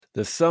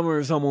The summer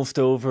is almost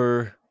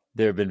over.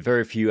 There have been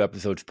very few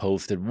episodes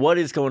posted. What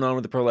is going on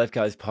with the Pro Life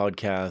Guys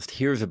podcast?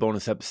 Here's a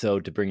bonus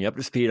episode to bring you up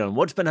to speed on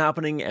what's been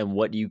happening and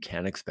what you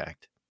can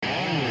expect.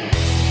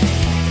 Hi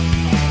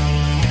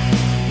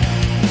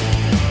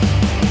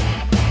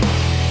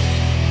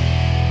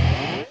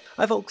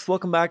folks,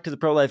 welcome back to the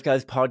Pro Life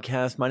Guys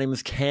podcast. My name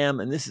is Cam,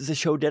 and this is a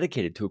show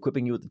dedicated to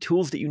equipping you with the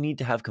tools that you need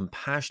to have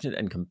compassionate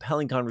and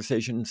compelling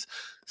conversations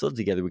so that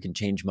together we can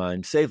change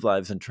minds, save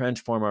lives, and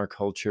transform our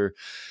culture.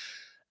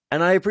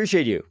 And I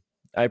appreciate you.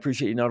 I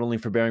appreciate you not only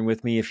for bearing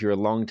with me if you're a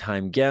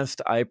long-time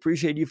guest, I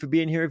appreciate you for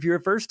being here if you're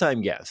a first-time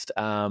guest.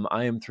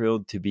 I am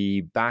thrilled to be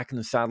back in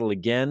the saddle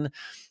again.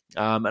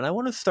 And I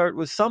want to start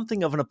with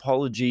something of an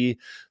apology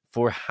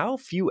for how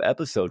few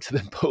episodes have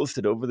been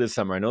posted over this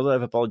summer. I know that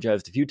I've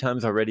apologized a few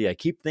times already. I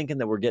keep thinking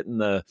that we're getting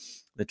the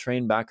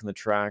train back on the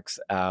tracks,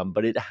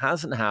 but it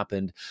hasn't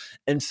happened.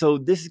 And so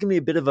this is going to be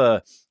a bit of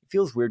a, it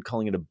feels weird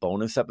calling it a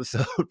bonus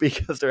episode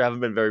because there haven't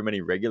been very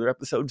many regular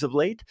episodes of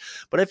late.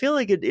 But I feel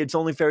like it's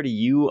only fair to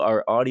you,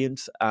 our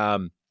audience,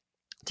 to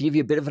give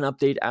you a bit of an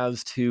update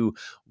as to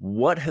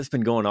what has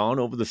been going on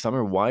over the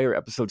summer. Why are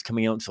episodes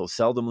coming out so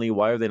seldomly?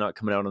 Why are they not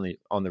coming out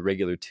on the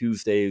regular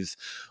Tuesdays?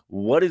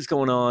 What is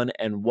going on,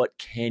 and what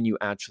can you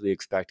actually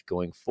expect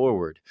going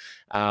forward?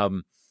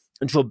 And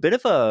so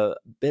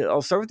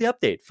I'll start with the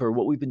update for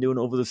what we've been doing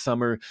over the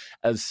summer.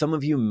 As some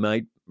of you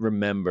might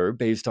remember,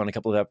 based on a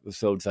couple of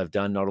episodes I've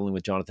done, not only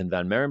with Jonathan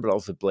Van Maren, but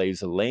also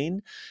Blaze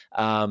Elaine,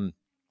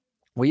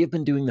 we have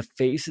been doing the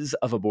Faces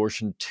of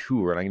Abortion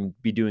tour, and I'm going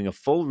to be doing a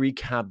full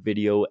recap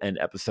video and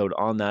episode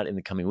on that in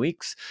the coming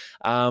weeks.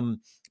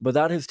 But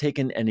that has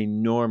taken an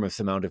enormous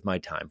amount of my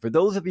time. For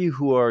those of you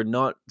who are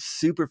not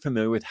super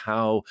familiar with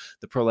how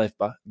the Pro Life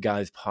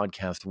Guys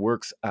podcast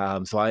works,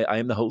 so I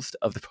am the host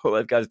of the Pro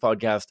Life Guys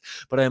podcast,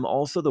 but I am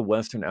also the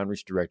Western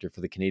Outreach Director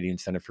for the Canadian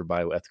Centre for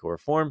Bioethical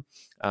Reform,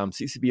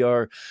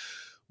 CCBR,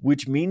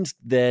 which means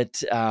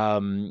that I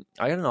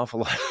got an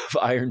awful lot of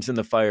irons in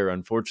the fire,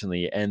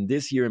 unfortunately. And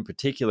this year in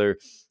particular,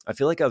 I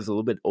feel like I was a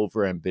little bit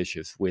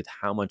overambitious with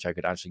how much I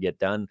could actually get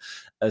done,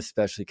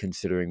 especially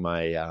considering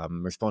my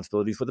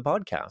responsibilities for the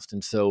podcast.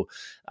 And so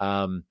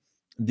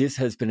this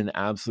has been an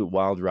absolute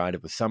wild ride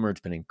of a summer. It's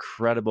been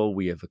incredible.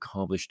 We have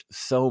accomplished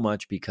so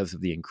much because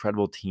of the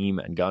incredible team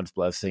and God's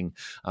blessing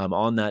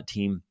on that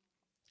team.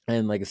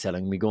 And like I said,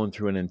 I'm going to be going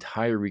through an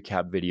entire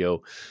recap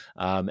video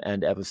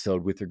and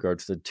episode with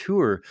regards to the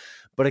tour.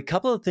 But a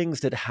couple of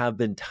things that have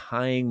been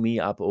tying me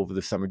up over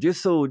the summer,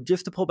 just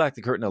to pull back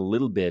the curtain a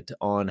little bit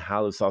on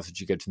how the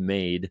sausage gets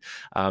made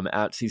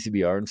at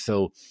CCBR. And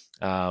so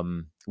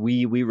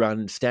we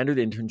run standard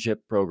internship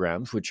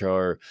programs, which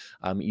are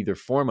either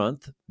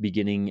 4-month,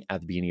 beginning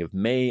at the beginning of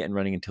May and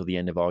running until the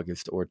end of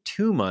August, or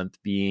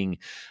 2-month, being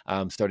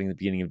starting at the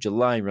beginning of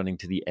July and running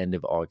to the end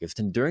of August.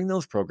 And during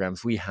those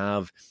programs, we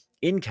have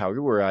in Calgary,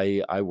 where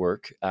I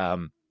work,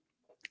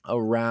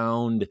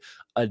 around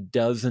a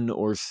dozen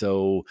or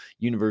so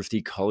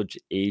university college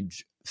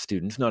age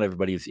students. Not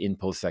everybody is in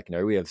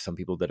post-secondary. We have some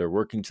people that are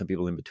working, some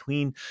people in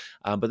between,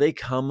 but they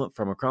come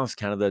from across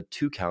Canada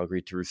to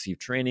Calgary to receive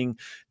training,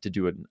 to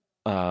do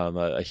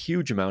a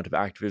huge amount of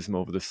activism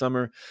over the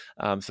summer,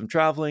 some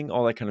traveling,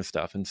 all that kind of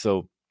stuff. And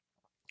so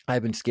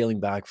I've been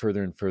scaling back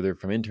further and further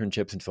from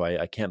internships, and so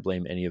I can't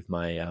blame any of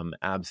my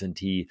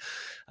absentee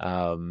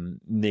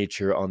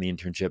nature on the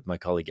internship. My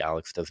colleague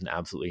Alex does an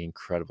absolutely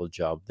incredible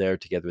job there,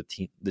 together with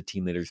the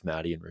team leaders,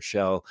 Maddie and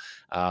Rochelle.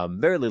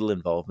 Very little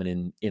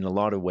involvement in a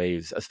lot of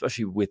ways,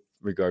 especially with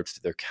regards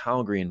to their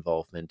Calgary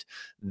involvement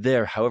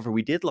there. However,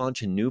 we did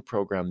launch a new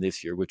program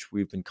this year, which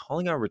we've been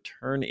calling our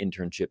return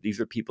internship.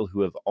 These are people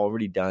who have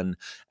already done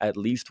at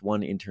least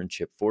one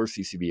internship for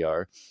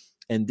CCBR.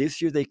 And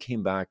this year they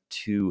came back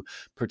to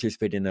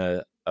participate in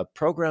a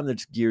program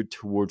that's geared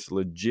towards the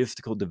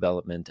logistical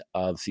development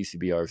of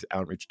CCBR's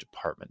outreach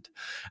department.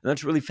 And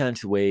that's a really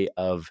fancy way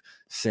of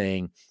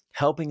saying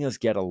helping us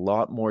get a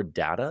lot more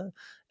data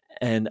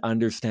and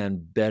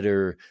understand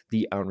better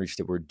the outreach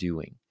that we're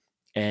doing.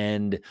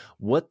 And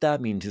what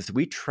that means is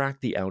we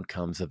track the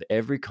outcomes of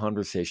every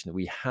conversation that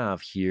we have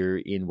here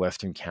in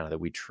Western Canada.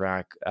 We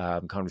track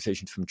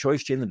conversations from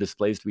Choice Chain, the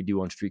displays that we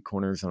do on street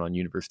corners and on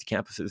university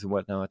campuses and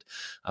whatnot,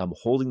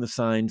 holding the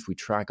signs. We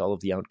track all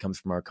of the outcomes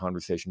from our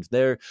conversations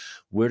there.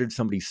 Where did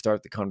somebody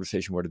start the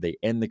conversation? Where did they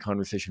end the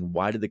conversation?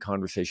 Why did the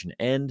conversation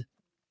end?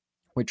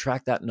 We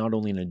track that not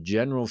only in a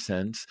general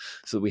sense,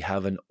 so we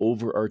have an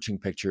overarching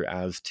picture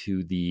as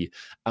to the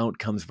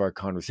outcomes of our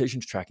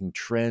conversations, tracking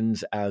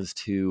trends as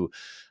to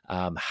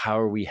how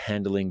are we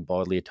handling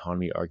bodily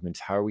autonomy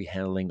arguments, how are we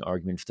handling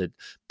arguments that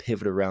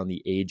pivot around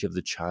the age of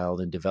the child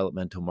and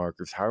developmental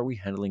markers, how are we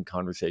handling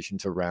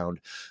conversations around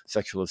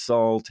sexual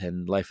assault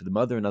and life of the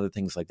mother and other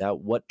things like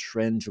that. What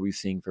trends are we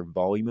seeing for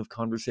volume of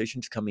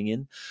conversations coming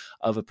in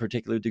of a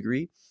particular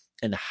degree?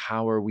 And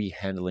how are we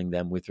handling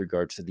them with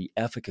regards to the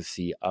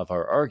efficacy of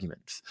our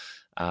arguments?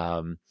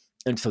 And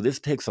so this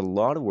takes a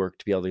lot of work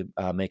to be able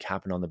to make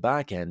happen on the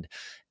back end.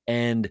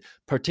 And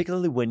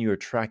particularly when you're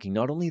tracking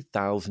not only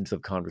thousands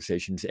of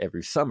conversations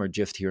every summer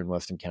just here in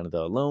Western Canada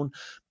alone,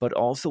 but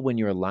also when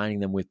you're aligning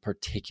them with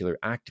particular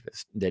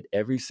activists, that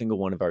every single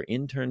one of our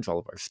interns, all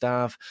of our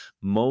staff,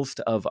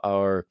 most of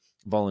our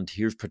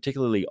volunteers,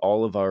 particularly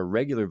all of our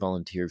regular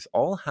volunteers,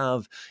 all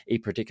have a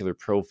particular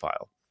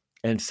profile.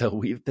 And so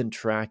we've been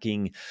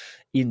tracking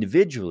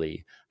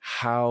individually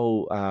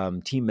how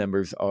team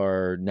members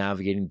are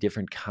navigating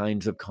different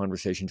kinds of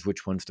conversations,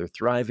 which ones they're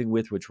thriving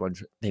with, which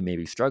ones they may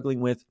be struggling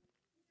with,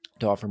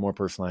 to offer more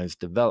personalized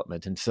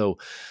development. And so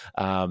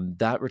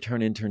that return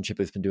internship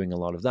has been doing a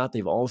lot of that.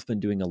 They've also been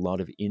doing a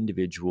lot of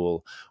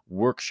individual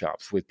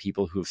workshops with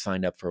people who have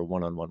signed up for a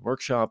one-on-one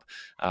workshop,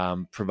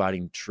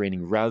 providing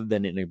training rather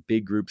than in a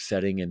big group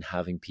setting and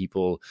having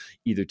people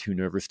either too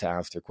nervous to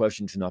ask their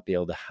questions and not be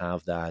able to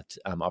have that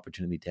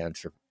opportunity to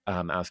answer,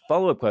 ask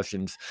follow-up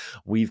questions.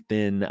 We've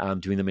been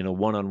doing them in a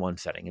one-on-one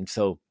setting. And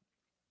so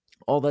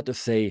all that to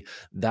say,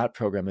 that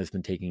program has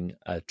been taking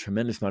a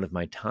tremendous amount of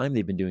my time.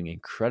 They've been doing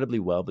incredibly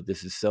well, but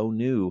this is so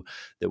new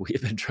that we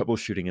have been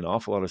troubleshooting an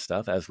awful lot of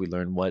stuff as we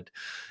learn what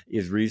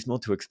is reasonable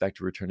to expect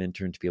a return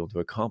intern to be able to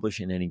accomplish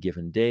in any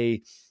given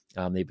day.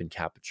 They've been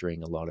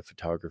capturing a lot of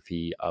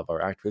photography of our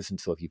activists. And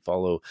so if you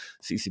follow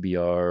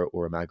CCBR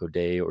or Imago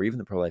Day or even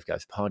the Pro-Life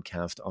Guys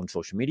podcast on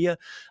social media,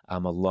 a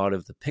lot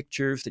of the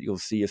pictures that you'll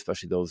see,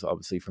 especially those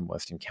obviously from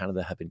Western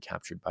Canada, have been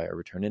captured by our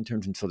return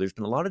interns. And so there's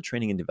been a lot of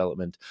training and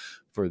development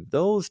for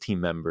those team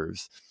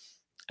members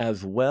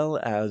as well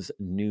as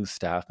new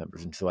staff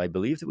members. And so I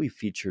believe that we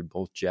featured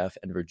both Jeff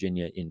and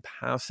Virginia in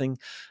passing.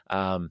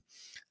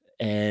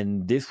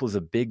 And this was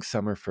a big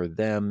summer for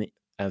them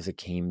as it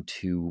came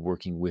to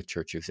working with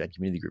churches and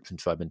community groups.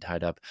 And so I've been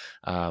tied up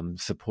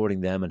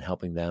supporting them and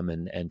helping them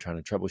and trying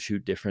to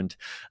troubleshoot different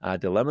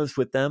dilemmas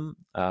with them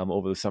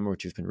over the summer,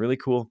 which has been really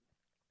cool.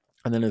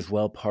 And then as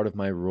well, part of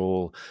my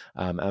role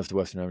as the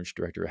Western Outreach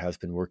Director has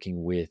been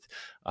working with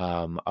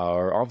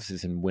our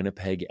offices in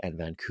Winnipeg and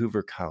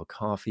Vancouver. Kyle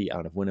Coffey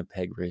out of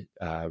Winnipeg,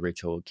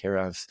 Rachel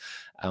Karas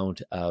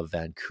out of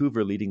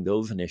Vancouver, leading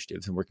those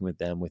initiatives and working with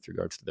them with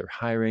regards to their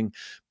hiring,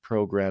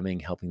 programming,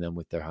 helping them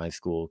with their high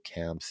school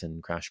camps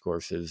and crash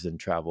courses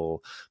and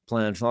travel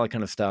plans and all that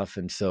kind of stuff.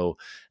 And so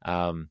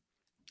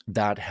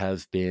that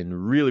has been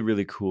really,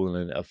 really cool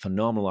and a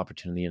phenomenal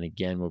opportunity. And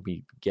again, we'll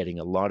be getting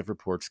a lot of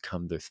reports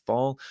come this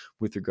fall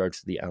with regards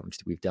to the outreach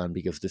that we've done,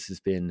 because this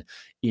has been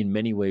in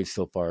many ways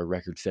so far a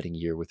record-setting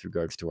year with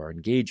regards to our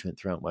engagement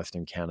throughout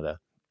Western Canada.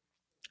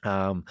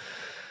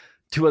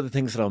 Two other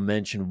things that I'll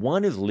mention.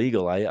 One is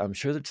legal. I'm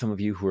sure that some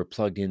of you who are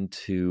plugged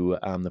into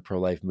the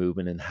pro-life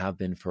movement and have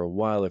been for a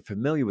while are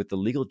familiar with the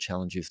legal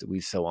challenges that we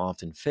so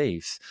often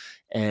face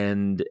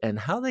and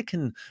how they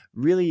can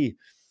really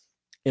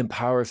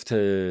empower us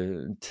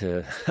to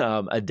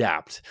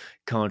adapt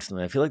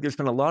constantly. I feel like there's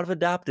been a lot of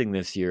adapting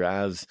this year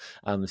as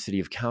the city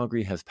of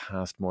Calgary has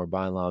passed more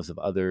bylaws. Of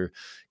other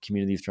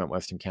communities throughout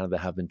Western Canada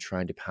have been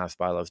trying to pass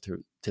bylaws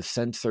to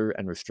censor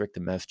and restrict the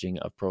messaging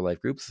of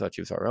pro-life groups such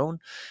as our own.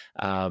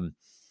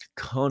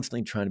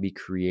 Constantly trying to be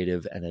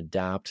creative and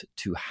adapt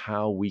to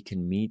how we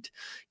can meet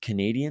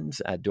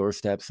Canadians at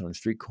doorsteps and on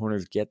street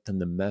corners, get them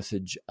the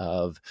message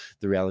of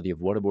the reality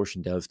of what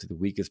abortion does to the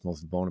weakest,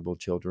 most vulnerable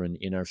children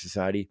in our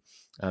society,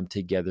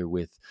 together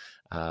with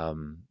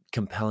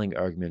compelling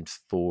arguments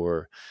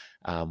for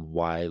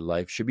why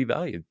life should be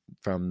valued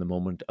from the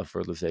moment of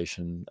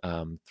fertilization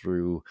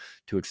through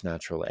to its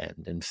natural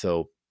end. And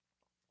so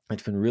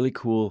it's been really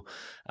cool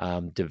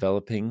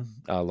developing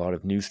a lot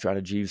of new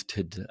strategies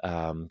to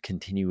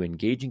continue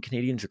engaging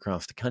Canadians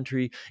across the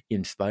country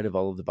in spite of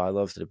all of the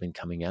bylaws that have been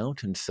coming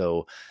out. And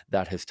so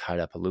that has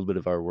tied up a little bit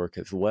of our work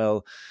as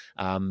well.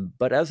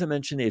 But as I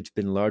mentioned, it's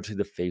been largely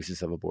the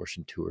Faces of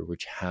Abortion tour,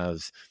 which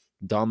has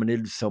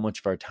dominated so much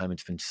of our time.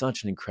 It's been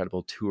such an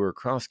incredible tour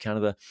across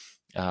Canada.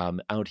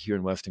 Out here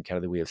in Western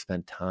Canada, we have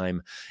spent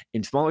time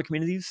in smaller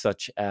communities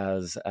such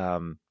as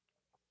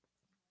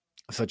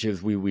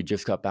we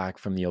just got back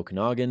from the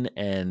Okanagan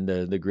and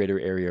the greater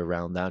area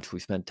around that. So we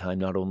spent time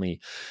not only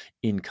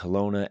in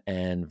Kelowna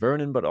and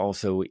Vernon, but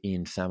also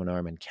in Salmon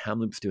Arm and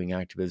Kamloops doing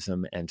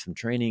activism and some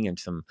training and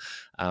some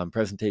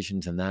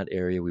presentations in that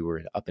area. We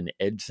were up in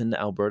Edson,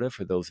 Alberta,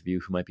 for those of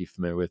you who might be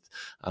familiar with,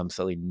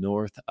 slightly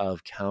north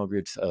of Calgary.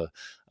 It's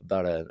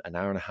about an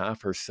hour and a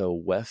half or so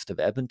west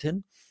of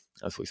Edmonton.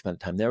 So we spent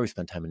time there. We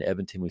spent time in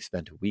Edmonton. We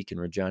spent a week in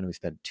Regina. We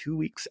spent 2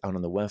 weeks out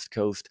on the West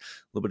Coast, a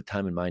little bit of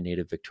time in my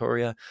native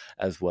Victoria,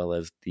 as well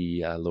as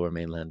the Lower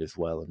Mainland as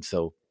well. And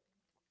so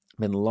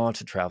been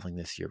lots of traveling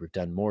this year. We've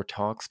done more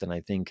talks than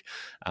I think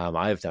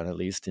I have done, at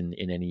least in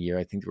any year.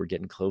 I think we're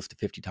getting close to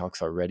 50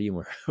 talks already,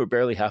 and we're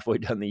barely halfway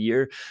done the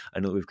year. I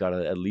know we've got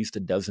at least a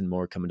dozen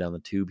more coming down the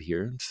tube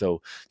here.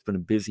 So it's been a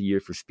busy year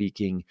for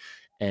speaking,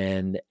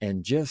 and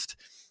just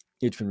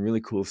it's been really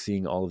cool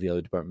seeing all of the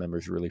other department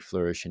members really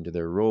flourish into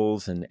their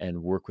roles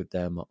and work with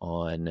them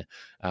on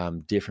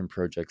different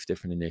projects,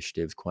 different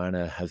initiatives.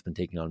 Kwana has been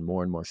taking on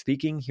more and more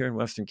speaking here in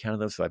Western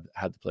Canada, so I've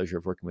had the pleasure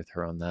of working with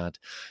her on that.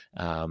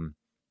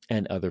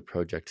 and other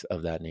projects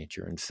of that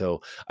nature. And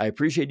so I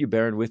appreciate you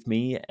bearing with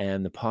me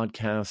and the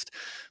podcast.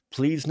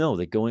 Please know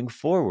that going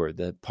forward,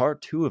 the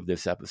part 2 of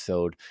this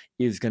episode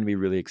is going to be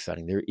really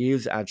exciting. There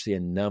is actually a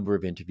number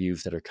of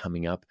interviews that are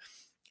coming up.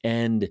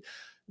 And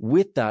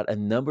with that, a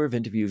number of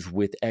interviews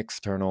with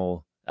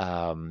external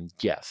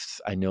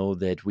guests. I know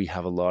that we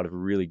have a lot of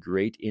really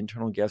great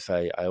internal guests.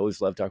 I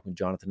always love talking with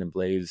Jonathan and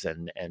Blaze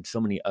and so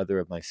many other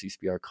of my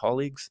CSPR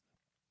colleagues.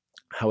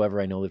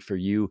 However, I know that for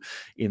you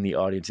in the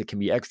audience, it can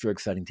be extra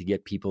exciting to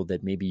get people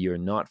that maybe you're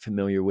not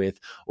familiar with,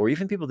 or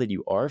even people that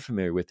you are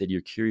familiar with that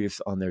you're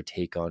curious on their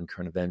take on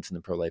current events in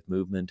the pro-life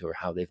movement or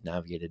how they've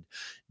navigated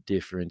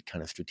different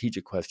kind of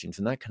strategic questions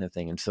and that kind of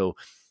thing. And so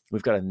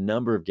we've got a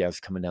number of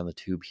guests coming down the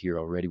tube here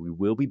already. We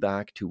will be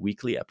back to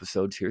weekly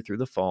episodes here through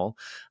the fall.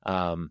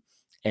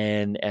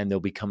 And they'll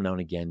be coming out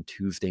again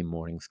Tuesday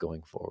mornings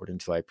going forward.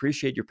 And so I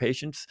appreciate your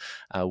patience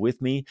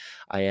with me.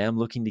 I am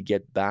looking to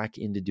get back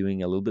into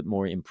doing a little bit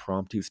more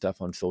impromptu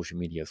stuff on social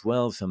media as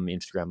well, some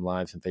Instagram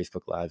lives and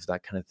Facebook lives,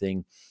 that kind of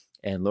thing.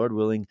 And Lord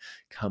willing,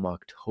 come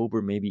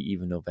October, maybe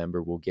even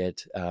November, we'll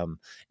get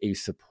a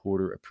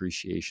supporter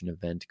appreciation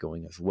event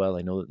going as well.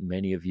 I know that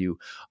many of you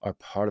are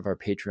part of our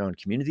Patreon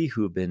community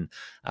who have been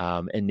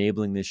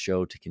enabling this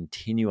show to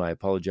continue. I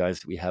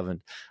apologize that we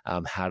haven't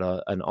had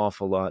an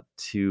awful lot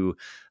to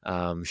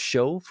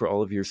show for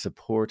all of your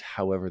support.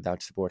 However,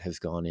 that support has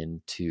gone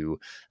into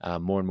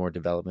more and more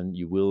development.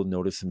 You will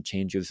notice some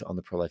changes on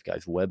the Pro-Life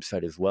Guys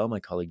website as well.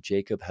 My colleague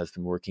Jacob has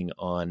been working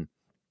on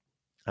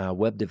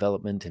web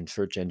development and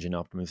search engine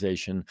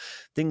optimization,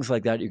 things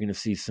like that. You're going to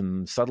see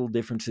some subtle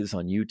differences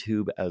on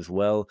YouTube as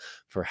well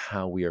for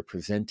how we are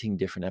presenting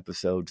different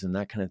episodes and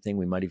that kind of thing.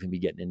 We might even be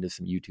getting into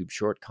some YouTube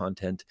short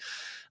content,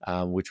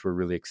 which we're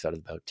really excited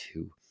about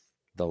too.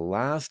 The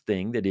last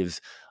thing that is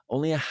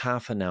only a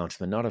half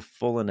announcement, not a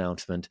full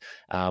announcement.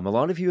 A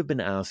lot of you have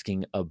been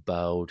asking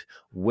about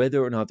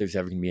whether or not there's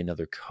ever going to be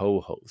another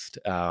co-host.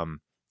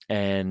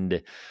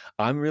 And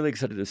I'm really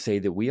excited to say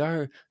that we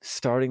are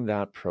starting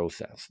that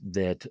process,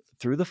 that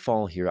through the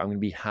fall here, I'm going to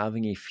be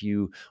having a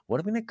few, what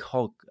I'm going to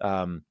call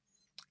kind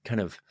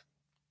of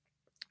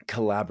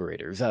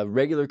collaborators,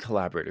 regular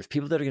collaborators,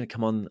 people that are going to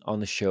come on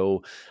the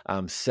show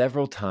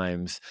several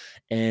times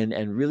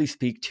and really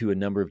speak to a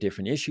number of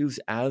different issues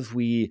as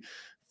we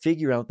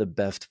figure out the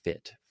best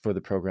fit for the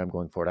program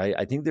going forward.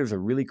 I think there's a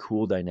really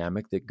cool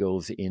dynamic that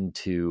goes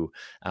into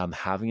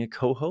having a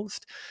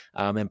co-host.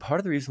 And part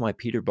of the reason why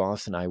Peter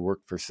Boss and I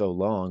worked for so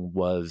long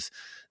was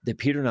that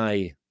Peter and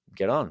I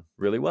get on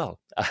really well.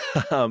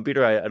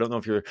 Peter, I don't know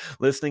if you're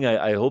listening.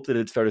 I hope that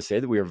it's fair to say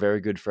that we are very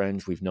good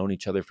friends. We've known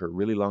each other for a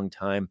really long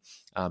time.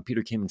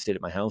 Peter came and stayed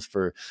at my house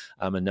for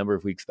a number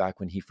of weeks back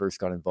when he first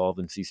got involved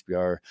in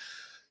CSPR,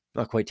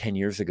 not quite 10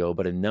 years ago,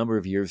 but a number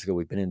of years ago.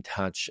 We've been in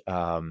touch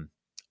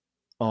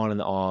on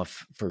and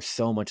off for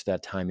so much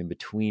that time in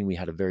between. We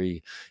had a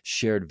very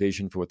shared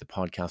vision for what the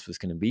podcast was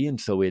going to be. And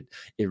so it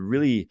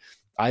really,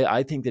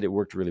 I think that it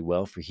worked really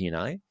well for he and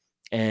I.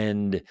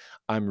 And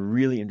I'm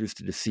really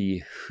interested to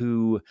see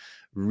who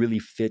really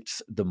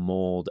fits the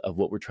mold of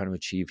what we're trying to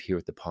achieve here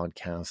at the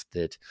podcast.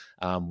 That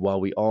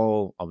while we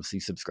all obviously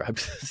subscribe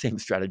to the same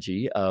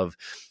strategy of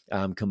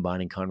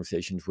combining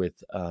conversations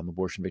with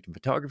abortion victim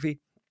photography,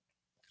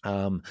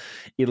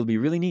 it'll be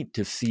really neat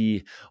to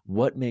see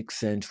what makes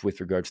sense with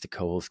regards to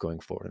co-hosts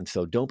going forward. And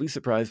so don't be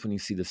surprised when you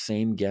see the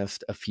same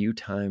guest a few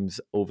times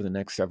over the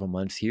next several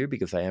months here,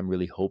 because I am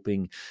really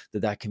hoping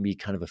that can be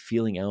kind of a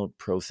feeling out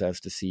process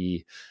to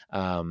see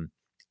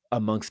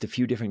amongst a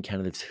few different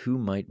candidates who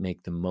might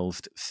make the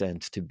most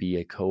sense to be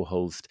a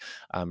co-host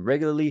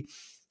regularly.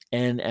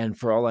 And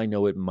for all I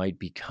know, it might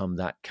become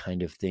that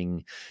kind of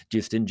thing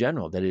just in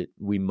general, that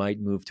we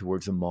might move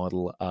towards a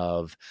model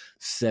of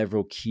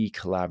several key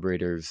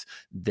collaborators,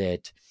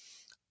 that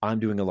I'm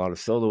doing a lot of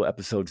solo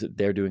episodes, that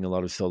they're doing a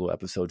lot of solo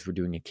episodes. We're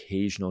doing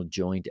occasional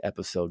joint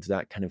episodes,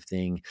 that kind of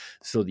thing,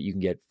 so that you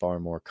can get far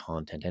more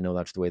content. I know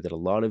that's the way that a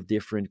lot of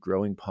different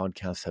growing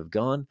podcasts have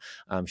gone,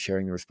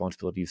 sharing the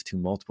responsibilities to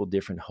multiple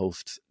different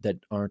hosts that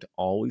aren't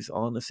always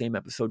on the same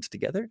episodes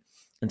together.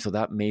 And so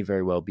that may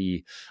very well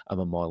be a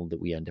model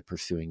that we end up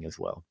pursuing as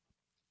well.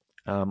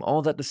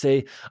 All that to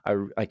say,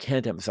 I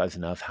can't emphasize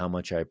enough how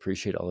much I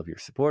appreciate all of your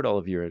support, all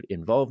of your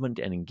involvement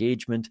and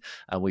engagement.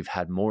 We've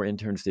had more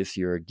interns this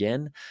year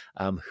again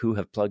who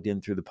have plugged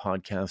in through the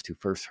podcast, who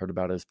first heard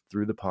about us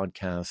through the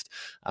podcast.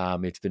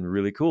 It's been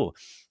really cool.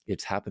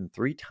 It's happened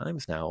 3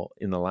 times now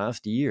in the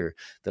last year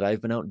that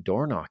I've been out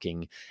door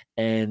knocking,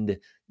 and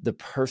the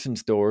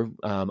person's door,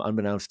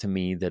 unbeknownst to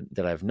me,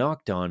 that I've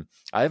knocked on,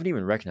 I haven't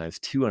even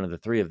recognized. 2 out of the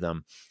 3 of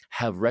them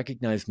have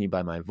recognized me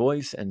by my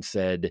voice and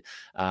said,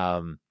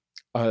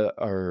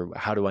 or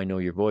how do I know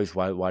your voice?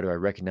 Why do I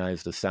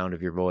recognize the sound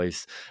of your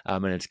voice?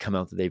 And it's come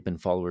out that they've been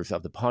followers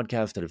of the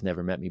podcast that have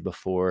never met me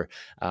before,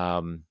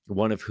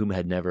 one of whom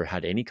had never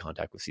had any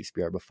contact with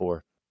CSPR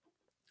before.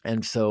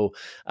 And so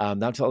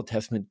that's all a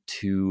testament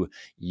to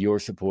your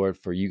support,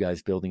 for you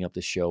guys building up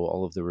the show,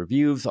 all of the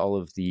reviews, all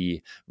of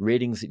the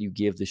ratings that you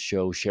give the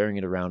show, sharing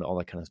it around, all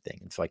that kind of thing.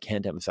 And so I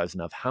can't emphasize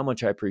enough how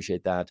much I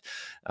appreciate that.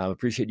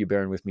 Appreciate you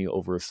bearing with me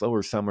over a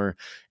slower summer,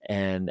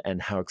 and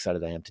how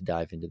excited I am to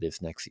dive into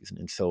this next season.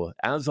 And so,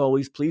 as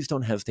always, please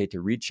don't hesitate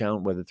to reach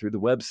out, whether through the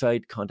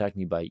website, contact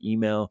me by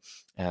email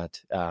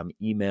at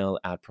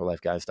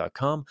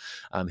email@prolifeguys.com.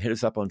 Hit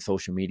us up on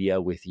social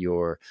media with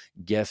your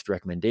guest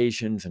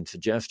recommendations and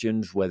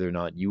suggestions, whether or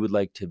not you would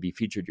like to be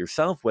featured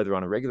yourself, whether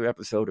on a regular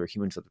episode or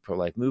Humans of the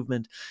Pro-Life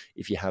Movement.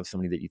 If you have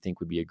somebody that you think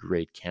would be a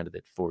great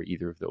candidate for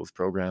either of those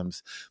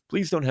programs,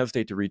 please don't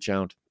hesitate to reach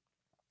out.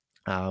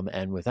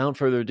 And without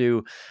further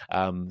ado,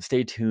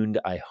 stay tuned.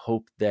 I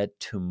hope that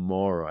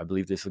tomorrow, I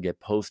believe this will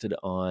get posted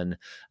on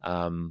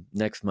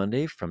next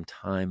Monday from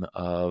time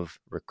of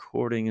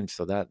recording. And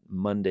so that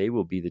Monday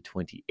will be the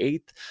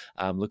 28th.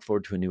 Look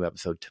forward to a new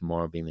episode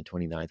tomorrow, being the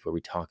 29th, where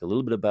we talk a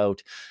little bit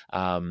about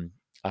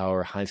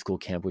our high school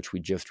camp, which we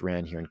just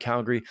ran here in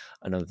Calgary.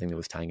 Another thing that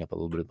was tying up a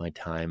little bit of my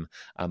time,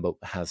 but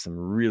has some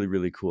really,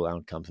 really cool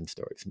outcomes and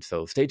stories. And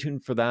so stay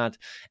tuned for that.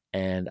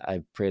 And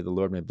I pray the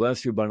Lord may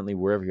bless you abundantly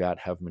wherever you're at,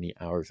 however many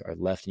hours are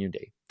left in your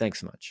day.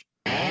 Thanks so much.